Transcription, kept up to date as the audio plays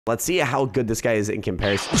Let's see how good this guy is in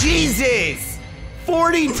comparison. Jesus!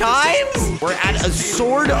 40 times? We're at a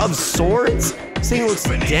sword of swords? This thing looks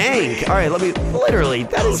dank. All right, let me, literally,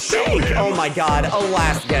 that is dank. Oh my God, a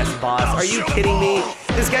last guess boss. Are you kidding me?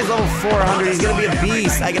 This guy's level 400, he's gonna be a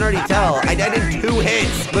beast. I can already tell. I did 2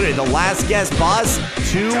 hits. Literally, the last guess boss,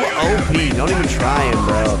 2 OP. Don't even try him,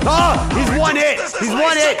 bro. Oh, he's 1 hit. He's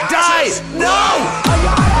 1 hit. Die! No! I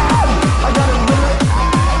got him! I got him.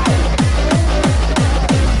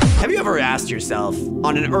 Have you ever asked yourself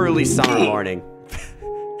on an early summer morning,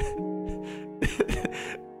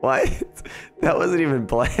 what? That wasn't even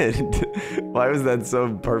planned. Why was that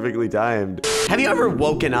so perfectly timed? Have you ever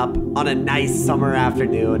woken up on a nice summer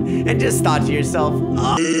afternoon and just thought to yourself,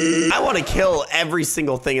 oh, I want to kill every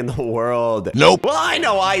single thing in the world? Nope. Well, I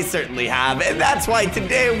know I certainly have, and that's why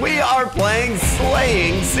today we are playing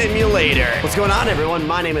Slaying Simulator. What's going on, everyone?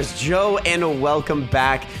 My name is Joe, and welcome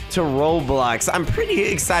back to Roblox. I'm pretty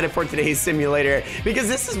excited for today's simulator because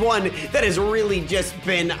this is one that has really just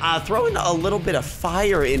been throwing a little bit of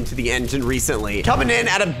fire into the engine recently. Coming in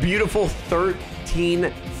at a beautiful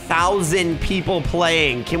 13,000 people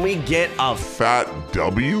playing. Can we get a fat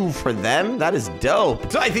W for them? That is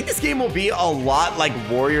dope. So I think this game will be a lot like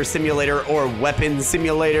Warrior Simulator or Weapon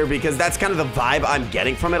Simulator because that's kind of the vibe I'm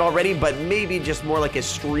getting from it already, but maybe just more like a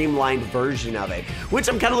streamlined version of it, which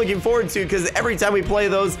I'm kind of looking forward to because every time we play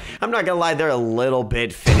those, I'm not gonna lie, they're a little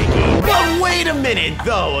bit finicky. But wait a minute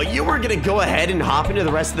though, you were gonna go ahead and hop into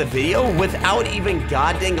the rest of the video without even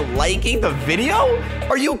goddamn liking the video?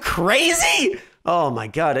 Are you crazy? Oh my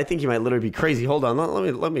God, I think you might literally be crazy. Hold on,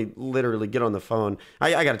 let me literally get on the phone.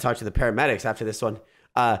 I gotta talk to the paramedics after this one.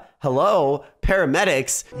 Hello,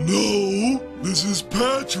 paramedics? No, this is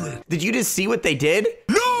Patrick. Did you just see what they did?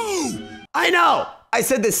 No! I know! I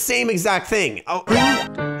said the same exact thing. Oh,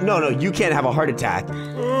 no, you can't have a heart attack.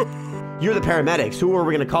 You're the paramedics. Who are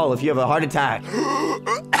we gonna call if you have a heart attack?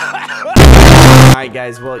 All right,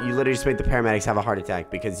 guys, well, you literally just made the paramedics have a heart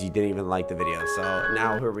attack because you didn't even like the video. So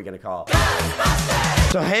now who are we gonna call?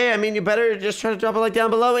 So, hey, I mean, you better just try to drop a like down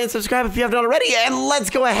below and subscribe if you haven't already. And let's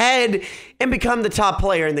go ahead and become the top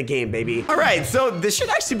player in the game, baby. All right, so this should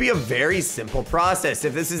actually be a very simple process.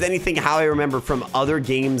 If this is anything how I remember from other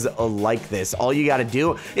games like this, all you gotta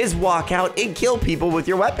do is walk out and kill people with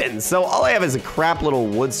your weapons. So all I have is a crap little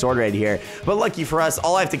wood sword right here. But lucky for us,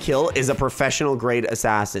 all I have to kill is a professional grade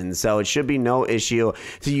assassin. So it should be no issue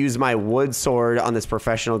to use my wood sword on this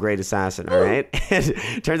professional grade assassin, all right? And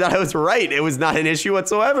turns out I was right. It was not an issue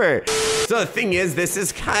whatsoever. So the thing is, this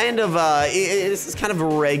is kind of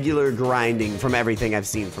regular grinding from everything I've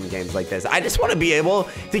seen from games like this. I just want to be able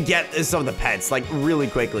to get some of the pets like really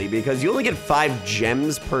quickly because you only get 5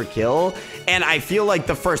 gems per kill. And I feel like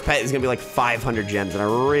the first pet is gonna be like 500 gems, and I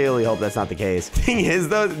really hope that's not the case. Thing is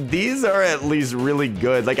though, these are at least really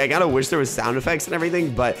good. Like I kind of wish there was sound effects and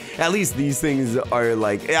everything, but at least these things are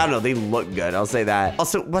like, I don't know, they look good. I'll say that.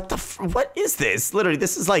 Also, what is this? Literally,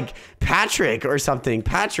 this is like Patrick or something.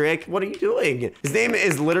 Patrick, what are you doing? His name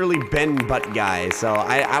is literally Ben Butt Guy, so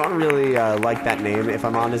I don't really like that name. If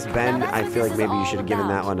I'm honest, Ben, I feel like maybe you should have given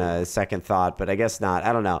that one a second thought, but I guess not.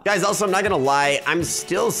 I don't know. Guys, also, I'm not gonna lie, I'm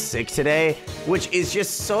still sick today, which is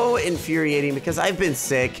just so infuriating because I've been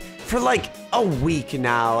sick for like a week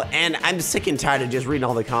now, and I'm sick and tired of just reading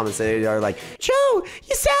all the comments that are like, Joe,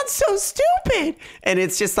 you sound so stupid. And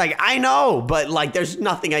it's just like, I know, but like there's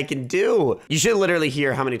nothing I can do. You should literally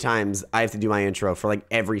hear how many times I have to do my intro for like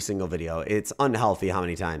every single video. It's unhealthy how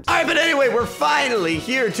many times. All right, but anyway, we're finally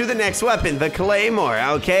here to the next weapon, the Claymore,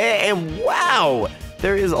 okay? And wow,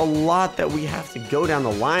 there is a lot that we have to go down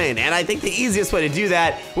the line, and I think the easiest way to do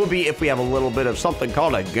that will be if we have a little bit of something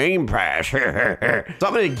called a game pass. So I'm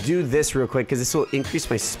gonna do this real quick because this will increase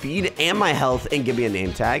my speed and my health and give me a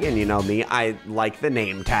name tag, and you know me, I like the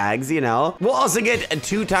name tags, you know. We'll also get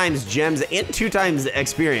 2 times gems and 2 times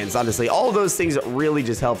experience, honestly. All of those things are really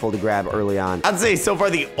just helpful to grab early on. I'd say so far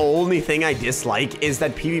the only thing I dislike is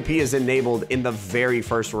that PvP is enabled in the very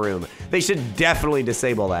first room. They should definitely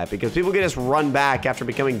disable that because people can just run back after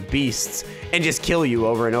becoming beasts and just kill you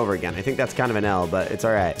over and over again. I think that's kind of an L, but it's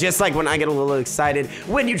all right. Just like when I get a little excited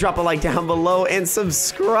when you drop a like down below and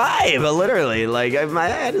subscribe, literally, like my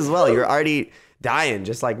head as well. You're already dying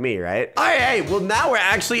just like me, right? All right, well now we're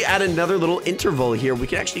actually at another little interval here. We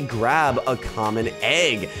can actually grab a common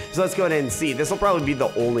egg. So let's go ahead and see. This will probably be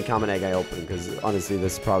the only common egg I open because honestly,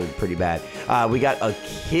 this is probably pretty bad. We got a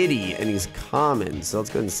kitty and he's common. So let's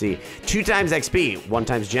go ahead and see. 2 times XP, 1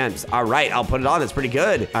 times gems. All right, I'll put it on. That's pretty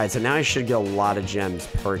good. All right, so now I should get a lot of gems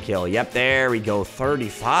per kill. Yep, there we go.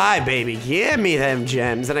 35, baby. Give me them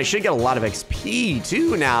gems. And I should get a lot of XP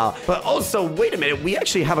too now. But also, wait a minute. We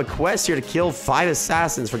actually have a quest here to kill 5 5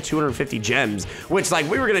 assassins for 250 gems, which like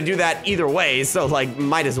we were gonna do that either way, so like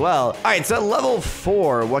might as well. All right, so at level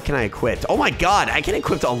 4, what can I equip? Oh my god, I can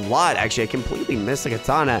equip a lot. Actually, I completely missed the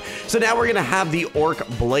katana. So now we're gonna have the orc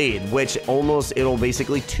blade, which it'll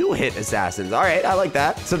basically 2-hit assassins. All right, I like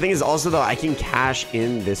that. So the thing is also though, I can cash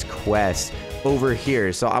in this quest over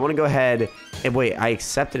here. So I want to go ahead and wait, I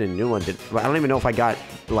accepted a new one. I don't even know if I got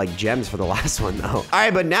like gems for the last one though. All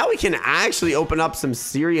right, but now we can actually open up some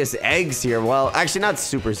serious eggs here. Well, actually not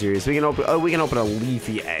super serious. We can open a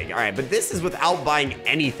leafy egg. All right, but this is without buying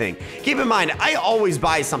anything. Keep in mind, I always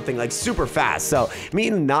buy something like super fast. So me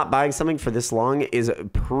not buying something for this long is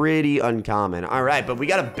pretty uncommon. All right, but we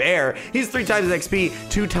got a bear. He's 3 times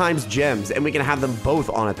XP, 2 times gems, and we can have them both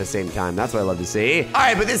on at the same time. That's what I love to see. All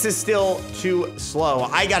right, but this is still too slow.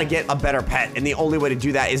 I got to get a better pet. And the only way to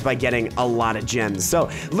do that is by getting a lot of gems. So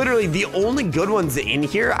literally the only good ones in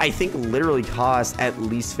here, I think literally cost at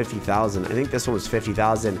least 50,000. I think this one was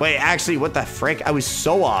 50,000. Wait, actually, what the frick? I was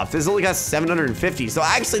so off. This only got 750. So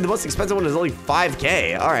actually the most expensive one is only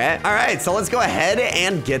 5K. All right. So let's go ahead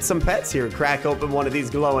and get some pets here. Crack open one of these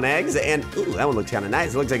glowing eggs. And ooh, that one looks kind of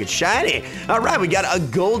nice. It looks like it's shiny. All right, we got a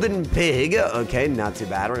golden pig. Okay, not too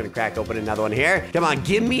bad. We're going to crack open another one here. Come on,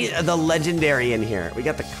 give me the legendary in here. We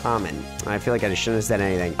got the common. I feel like I shouldn't have said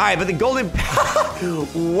anything. All right, but the golden,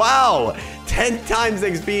 wow, 10 times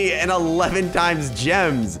XP and 11 times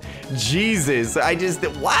gems. Jesus,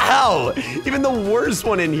 wow. Even the worst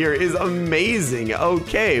one in here is amazing.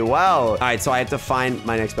 Okay, wow. All right, so I have to find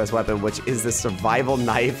my next best weapon, which is the survival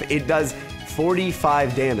knife. It does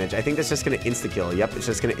 45 damage. I think that's just gonna insta-kill. Yep, it's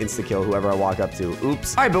just gonna insta-kill whoever I walk up to.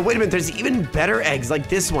 Oops. All right, but wait a minute. There's even better eggs like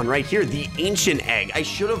this one right here, the ancient egg. I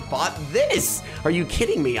should have bought this. Are you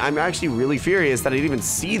kidding me? I'm actually really furious that I didn't even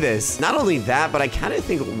see this. Not only that, but I kind of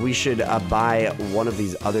think we should buy one of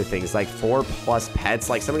these other things, like 4+ pets,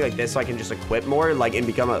 like something like this, so I can just equip more, like, and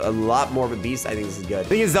become a lot more of a beast. I think this is good.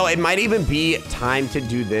 Thing is, though, it might even be time to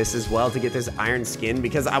do this as well to get this iron skin,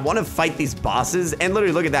 because I want to fight these bosses. And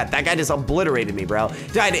literally, look at that. That guy just obliterated me, bro.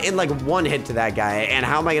 Died in like 1 hit to that guy. And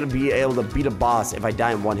how am I gonna be able to beat a boss if I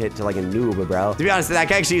die in 1 hit to like a noob, bro? To be honest, that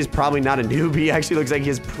guy actually is probably not a noob. He actually looks like he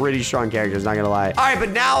has pretty strong characters, not gonna lie. All right, but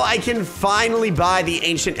now I can finally buy the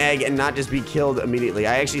ancient egg and not just be killed immediately.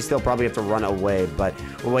 I actually still probably have to run away, but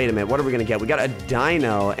wait a minute. What are we gonna get? We got a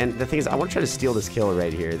dino, and the thing is, I want to try to steal this kill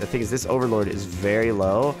right here. The thing is, this overlord is very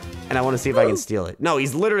low, and I want to see if I can steal it. No,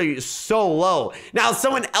 he's literally so low. Now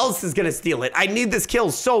someone else is gonna steal it. I need this kill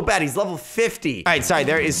so bad. He's level 50. All right, sorry,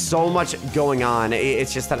 there is so much going on.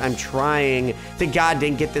 It's just that I'm trying to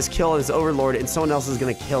goddamn get this kill on this overlord, and someone else is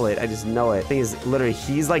gonna kill it. I just know it. The thing is, literally,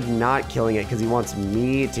 he's like not killing it because he wants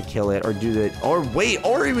me to kill it or do the, or wait,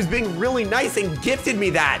 or he was being really nice and gifted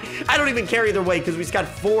me that. I don't even care either way because we just got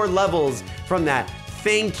 4 levels from that.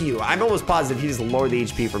 Thank you. I'm almost positive he just lowered the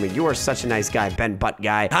HP for me. You are such a nice guy, Ben Butt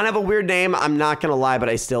Guy. Kind of a weird name, I'm not gonna lie, but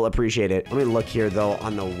I still appreciate it. Let me look here though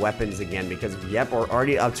on the weapons again, because yep, we're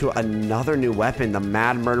already up to another new weapon, the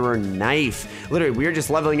Mad Murderer Knife. Literally, we're just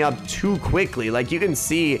leveling up too quickly. Like you can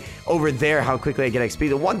see over there how quickly I get XP.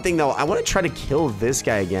 The one thing though, I want to try to kill this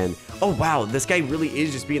guy again. Oh wow, this guy really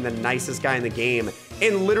is just being the nicest guy in the game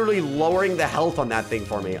and literally lowering the health on that thing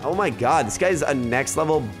for me. Oh my god, this guy's a next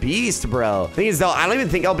level beast, bro. Thing is though, I don't even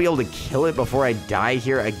think I'll be able to kill it before I die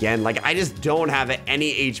here again. Like I just don't have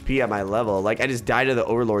any HP at my level. Like I just die to the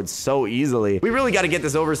overlord so easily. We really got to get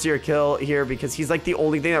this overseer kill here because he's like the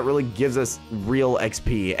only thing that really gives us real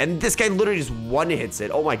XP. And this guy literally just 1-hits it.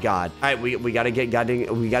 Oh my god. All right, we got to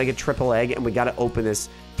get triple egg, and we got to open this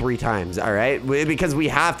 3 times. All right, because we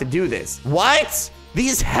have to do this. What?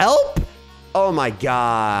 These help? Oh my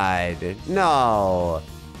god. No.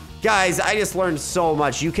 Guys, I just learned so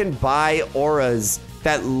much. You can buy auras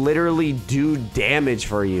that literally do damage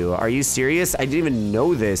for you. Are you serious? I didn't even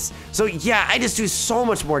know this. So yeah, I just do so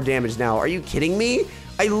much more damage now. Are you kidding me?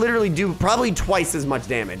 I literally do probably twice as much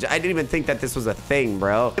damage. I didn't even think that this was a thing,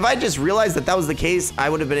 bro. If I just realized that that was the case,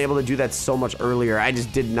 I would have been able to do that so much earlier. I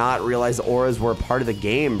just did not realize auras were a part of the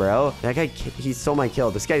game, bro. That guy, he stole my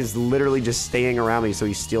kill. This guy is literally just staying around me so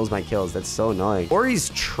he steals my kills. That's so annoying. Or he's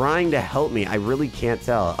trying to help me. I really can't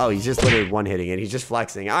tell. Oh, he's just literally 1-hitting it. He's just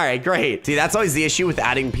flexing. All right, great. See, that's always the issue with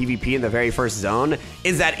adding PvP in the very first zone,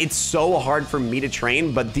 is that it's so hard for me to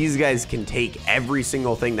train, but these guys can take every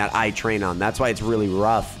single thing that I train on. That's why it's really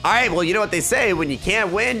rough. All right, well, you know what they say, when you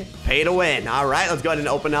can't win, pay to win. All right, let's go ahead and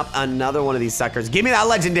open up another one of these suckers. Give me that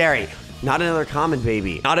legendary. Not another common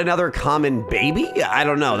baby. Not another common baby? I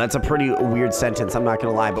don't know. That's a pretty weird sentence, I'm not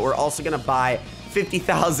gonna lie, but we're also gonna buy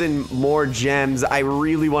 50,000 more gems. I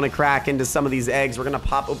really want to crack into some of these eggs. We're gonna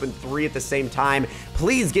pop open 3 at the same time.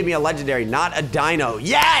 Please give me a legendary, not a dino.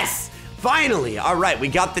 Yes! Finally. All right, we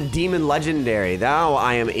got the demon legendary. Now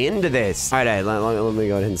I am into this. All right, let me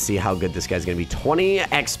go ahead and see how good this guy's gonna be. 20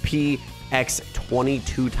 XP X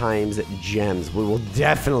 22 times gems. We will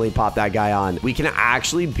definitely pop that guy on. We can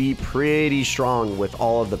actually be pretty strong with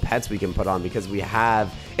all of the pets we can put on because we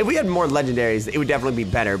have, if we had more legendaries, it would definitely be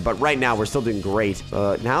better. But right now we're still doing great.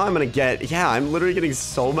 Now I'm gonna get, yeah, I'm literally getting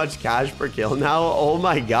so much cash per kill now. Oh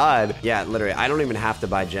my God. Yeah, literally, I don't even have to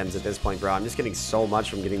buy gems at this point, bro. I'm just getting so much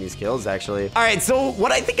from getting these kills, actually. All right, so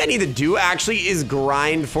what I think I need to do actually is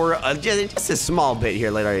grind for just a small bit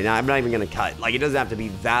here later. Now, I'm not even gonna cut. Like, it doesn't have to be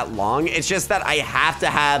that long. It's just that I have to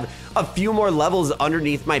have a few more levels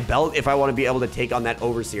underneath my belt if I want to be able to take on that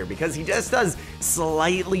Overseer, because he just does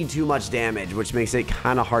slightly too much damage, which makes it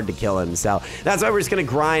kind of hard to kill him. So that's why we're just going to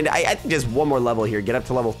grind. I think just one more level here, get up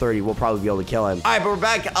to level 30. We'll probably be able to kill him. All right, but we're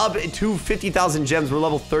back up to 50,000 gems. We're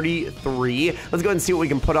level 33. Let's go ahead and see what we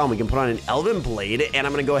can put on. We can put on an Elven Blade, and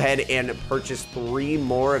I'm going to go ahead and purchase 3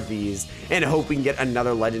 more of these and hope we can get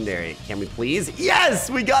another legendary. Can we please? Yes,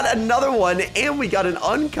 we got another one, and we got an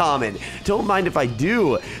uncommon. Don't mind if I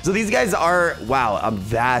do. So these guys are, wow, a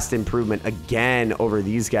vast improvement again over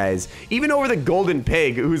these guys. Even over the golden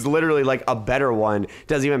pig, who's literally like a better one.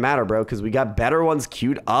 Doesn't even matter, bro, because we got better ones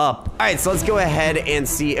queued up. All right, so let's go ahead and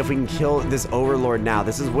see if we can kill this overlord now.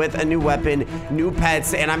 This is with a new weapon, new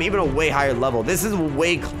pets, and I'm even a way higher level. This is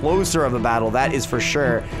way closer of a battle, that is for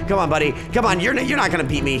sure. Come on, buddy. Come on, you're not gonna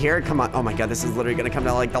beat me here. Come on. Oh my God, this is literally gonna come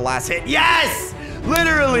down like the last hit. Yes!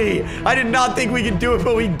 Literally, I did not think we could do it,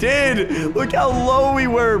 but we did. Look how low we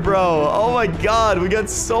were, bro. Oh my God, we got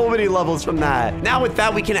so many levels from that. Now with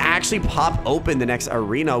that, we can actually pop open the next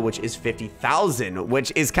arena, which is 50,000,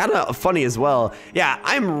 which is kind of funny as well. Yeah,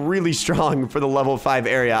 I'm really strong for the level 5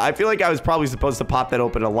 area. I feel like I was probably supposed to pop that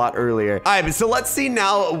open a lot earlier. All right, so let's see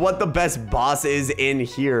now what the best boss is in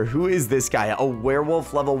here. Who is this guy? A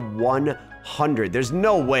werewolf level 100. There's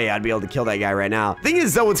no way I'd be able to kill that guy right now. Thing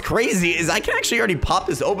is, though, what's crazy is I can actually already pop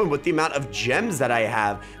this open with the amount of gems that I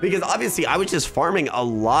have, because obviously I was just farming a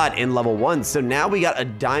lot in level 1. So now we got a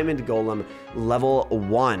diamond golem level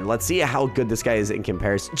 1. Let's see how good this guy is in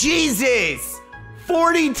comparison. Jesus!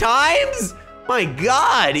 40 times? My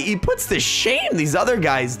God, he puts to shame these other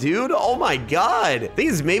guys, dude. Oh my God. Thing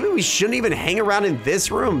is, maybe we shouldn't even hang around in this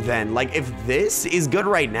room then. Like, if this is good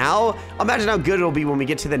right now, imagine how good it'll be when we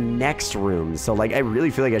get to the next room. So like, I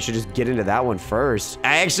really feel like I should just get into that one first.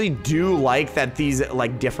 I actually do like that these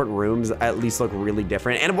like different rooms at least look really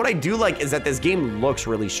different. And what I do like is that this game looks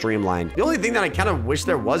really streamlined. The only thing that I kind of wish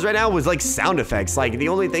there was right now was like sound effects. Like, the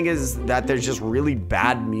only thing is that there's just really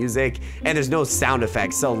bad music and there's no sound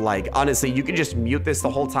effects. So like, honestly, you can just mute this the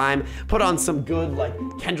whole time, put on some good like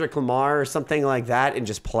Kendrick Lamar or something like that and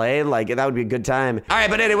just play. Like, that would be a good time. All right,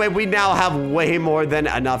 but anyway, we now have way more than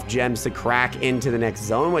enough gems to crack into the next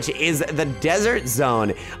zone, which is the desert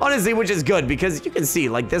zone. Honestly, which is good because you can see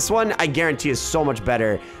like this one, I guarantee is so much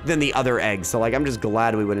better than the other eggs. So like, I'm just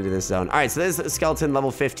glad we went into this zone. All right, so this is skeleton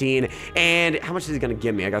level 15, and how much is he gonna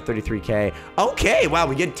give me? I got 33K. Okay, wow,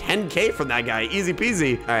 we get 10K from that guy. Easy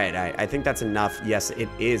peasy. All right, I think that's enough. Yes, it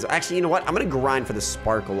is. Actually, you know what? I'm gonna grind for the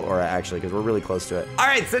sparkle aura actually, because we're really close to it. All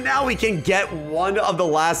right, so now we can get one of the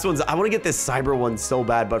last ones. I want to get this cyber one so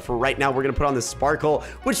bad, but for right now, we're gonna put on the sparkle,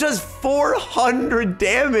 which does 400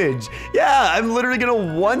 damage. Yeah, I'm literally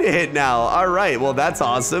gonna one hit now. All right, well, that's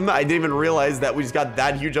awesome. I didn't even realize that we just got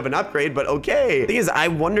that huge of an upgrade, but okay. Thing is, I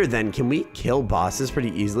wonder then, can we kill bosses pretty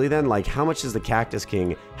easily then? Like, how much does the Cactus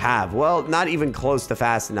King have? Well, not even close to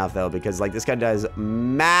fast enough though, because like this guy does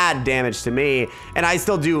mad damage to me, and I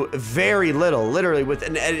still do very little. Literally with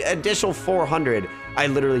an additional 400, I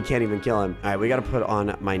literally can't even kill him. All right, we got to put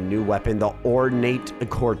on my new weapon, the Ornate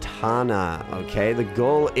Cortana. Okay, the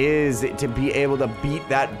goal is to be able to beat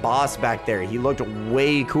that boss back there. He looked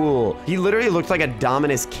way cool. He literally looked like a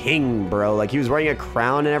Dominus King, bro. Like, he was wearing a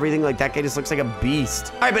crown and everything. Like, that guy just looks like a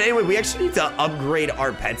beast. All right, but anyway, we actually need to upgrade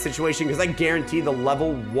our pet situation, because I guarantee the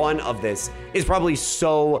level 1 of this is probably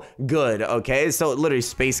so good. Okay, so literally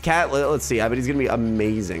Space Cat. Let's see. I bet he's gonna be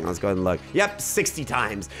amazing. Let's go ahead and look. Yep, 60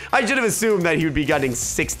 times. I should have assumed that he would be getting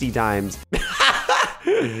 60 times.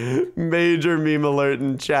 Major meme alert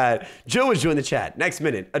in chat. Joe was joining the chat. Next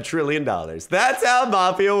minute, $1 trillion. That's how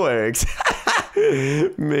Mafia works.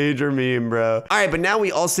 Major meme, bro. All right, but now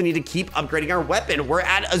we also need to keep upgrading our weapon. We're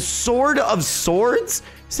at a Sword of Swords.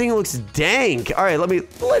 This thing looks dank. All right, let me,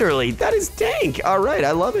 literally, that is dank. All right,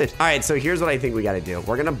 I love it. All right, so here's what I think we got to do.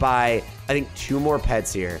 We're going to buy, I think, 2 more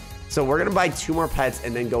pets here. So we're gonna buy 2 more pets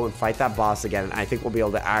and then go and fight that boss again. And I think we'll be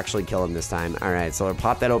able to actually kill him this time. All right, so we'll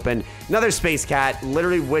pop that open. Another space cat.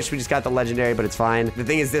 Literally wish we just got the legendary, but it's fine. The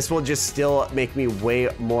thing is, this will just still make me way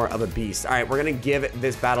more of a beast. All right, we're gonna give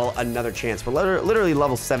this battle another chance. We're literally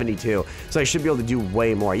level 72, so I should be able to do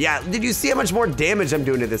way more. Yeah, did you see how much more damage I'm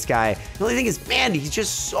doing to this guy? The only thing is, man, he's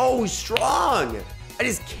just so strong. I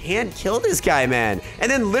just can't kill this guy, man. And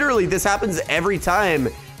then literally this happens every time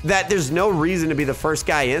that there's no reason to be the first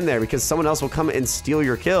guy in there because someone else will come and steal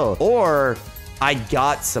your kill. Or I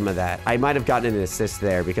got some of that. I might have gotten an assist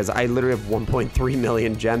there because I literally have 1.3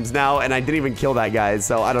 million gems now and I didn't even kill that guy,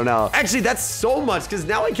 so I don't know. Actually, that's so much because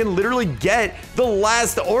now I can literally get the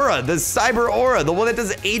last aura, the cyber aura, the one that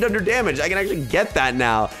does 800 damage. I can actually get that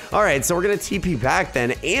now. All right, so we're gonna TP back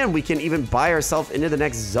then and we can even buy ourselves into the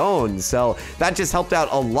next zone. So that just helped out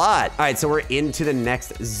a lot. All right, so we're into the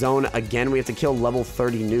next zone again. We have to kill level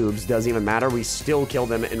 30 noobs. Doesn't even matter. We still kill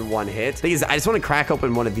them in 1 hit. Thing is, I just want to crack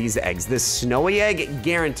open one of these eggs. This snowy egg,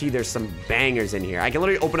 guaranteed there's some bangers in here. I can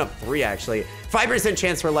literally open up 3 actually. 5%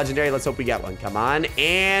 chance for a legendary. Let's hope we get one. Come on.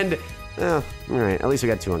 And all right, at least we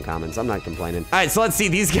got 2 uncommons. I'm not complaining. All right, so let's see.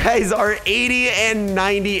 These guys are 80 and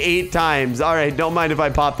 98 times. All right, don't mind if I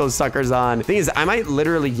pop those suckers on. Thing is, I might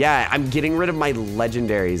literally, yeah, I'm getting rid of my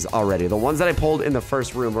legendaries already. The ones that I pulled in the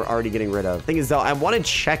first room, we're already getting rid of. Thing is, though, I want to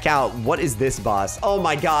check out what is this boss. Oh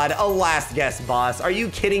my God, a last guess boss. Are you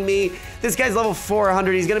kidding me? This guy's level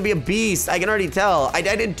 400. He's gonna be a beast. I can already tell. I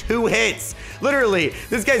died in 2 hits. Literally,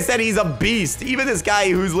 this guy said he's a beast. Even this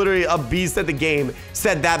guy who's literally a beast at the game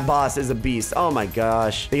said that boss is a beast. Oh my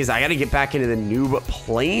gosh. Thing is, I gotta get back into the noob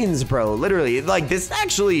planes, bro. Literally, like this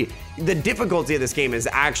actually, the difficulty of this game is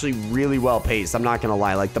actually really well paced. I'm not gonna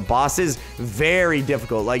lie. Like the boss is very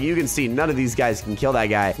difficult. Like you can see, none of these guys can kill that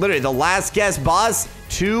guy. Literally, the last guess boss,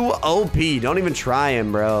 too OP. Don't even try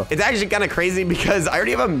him, bro. It's actually kind of crazy because I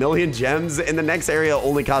already have 1 million gems and the next area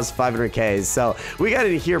only costs 500K. So we got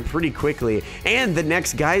in here pretty quickly. And the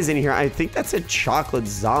next guy's in here, I think that's a chocolate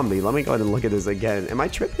zombie. Let me go ahead and look at this again. Am I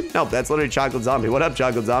tripping? Nope, that's literally chocolate zombie. What up,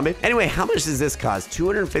 chocolate zombie? Anyway, how much does this cost?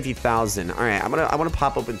 250,000. All right, I want to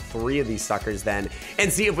pop open 3 of these suckers then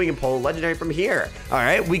and see if we can pull a legendary from here. All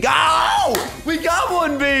right, we got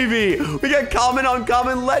one, baby. We got common,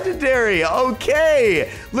 uncommon, legendary. Okay.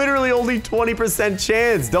 Literally only 20%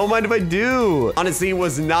 chance. Don't mind if I do. Honestly,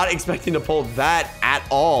 was not expecting to pull that at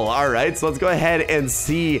all. All right, so let's go ahead and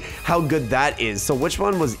see how good that is. So which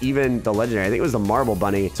one was even the legendary? I think it was the marble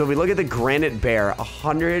bunny. So if we look at the granite bear,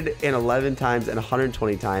 111 times and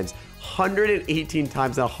 120 times, 118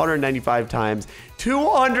 times and 195 times,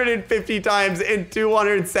 250 times and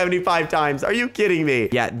 275 times. Are you kidding me?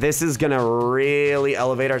 Yeah, this is gonna really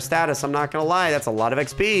elevate our status. I'm not gonna lie, that's a lot of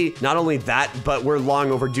XP. Not only that, but we're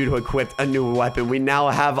long overdue to equip a new weapon. We now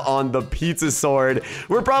have on the pizza sword.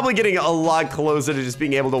 We're probably getting a lot closer to just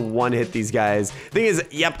being able to one-hit these guys. Thing is,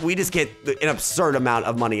 yep, we just get an absurd amount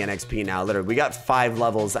of money and XP now. Literally, we got 5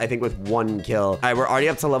 levels, I think, with 1 kill. All right, we're already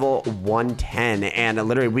up to level 110, and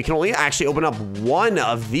literally, we can only actually open up 1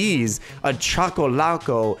 of these, a chocolate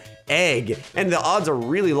egg, and the odds are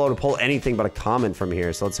really low to pull anything but a common from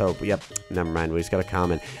here. So let's hope. Yep, never mind, we just got a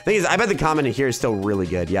common. Thing is, I bet the common in here is still really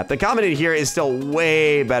good. Yep, the common in here is still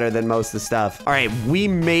way better than most of the stuff. All right, we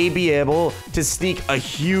may be able to sneak a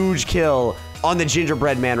huge kill on the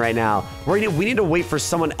gingerbread man right now. We need to wait for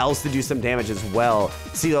someone else to do some damage as well.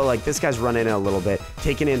 See though, like this guy's running in a little bit,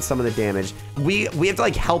 taking in some of the damage. We have to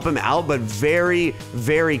like help him out, but very,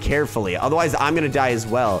 very carefully. Otherwise, I'm gonna die as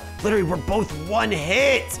well. Literally, we're both 1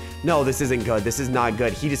 hit. No, this isn't good. This is not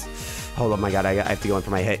good. He just, hold on, my God, I have to go in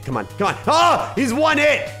for my hit. Come on, come on. Oh, he's 1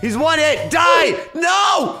 hit. He's 1 hit. Die.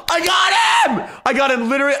 No, I got him. I got him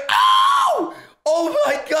literally. Oh, oh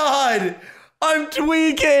my God. I'm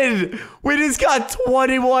tweaking. We just got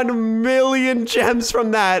 21 million gems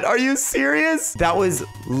from that. Are you serious? That was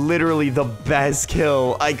literally the best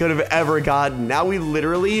kill I could have ever gotten. Now we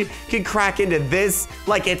literally can crack into this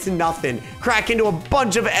like it's nothing. Crack into a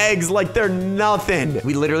bunch of eggs like they're nothing.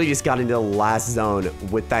 We literally just got into the last zone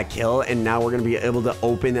with that kill, and now we're gonna be able to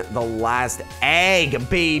open the last egg,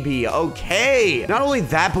 baby. Okay. Not only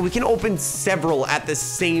that, but we can open several at the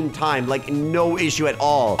same time, like no issue at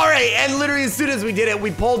all. All right, and literally as soon as we did it,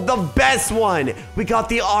 we pulled the best one. We got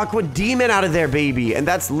the aqua demon out of there, baby. And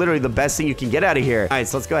that's literally the best thing you can get out of here. All right,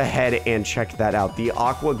 so let's go ahead and check that out. The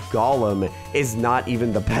aqua golem is not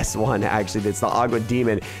even the best one, actually. It's the aqua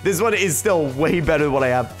demon. This one is still way better than what I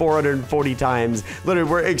have, 440 times. Literally,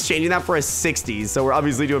 we're exchanging that for a 60, so we're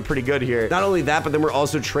obviously doing pretty good here. Not only that, but then we're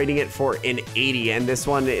also trading it for an 80, and this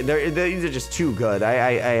one, these are just too good.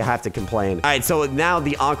 I have to complain. All right, so now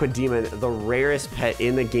the aqua demon, the rarest pet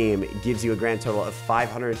in the game, gives you a grand total of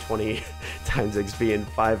 520 times XP and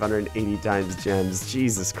 580 times gems.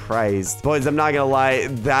 Jesus Christ. Boys, I'm not gonna lie,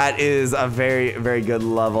 that is a very, very good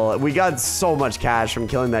level. We got so much cash from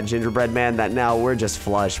killing that gingerbread man that now we're just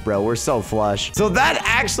flush, bro. We're so flush. So that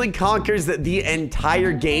actually conquers the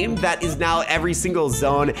entire game. That is now every single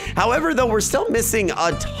zone. However, though, we're still missing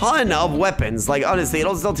a ton of weapons. Like, honestly,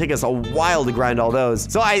 it'll still take us a while to grind all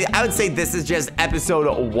those. So I would say this is just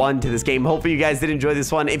episode 1 to this game. Hopefully you guys did enjoy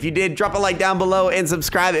this one. If you did, drop a like down below and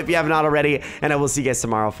subscribe if you have not already. And I will see you guys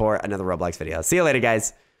tomorrow for another Roblox video. See you later,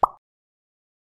 guys.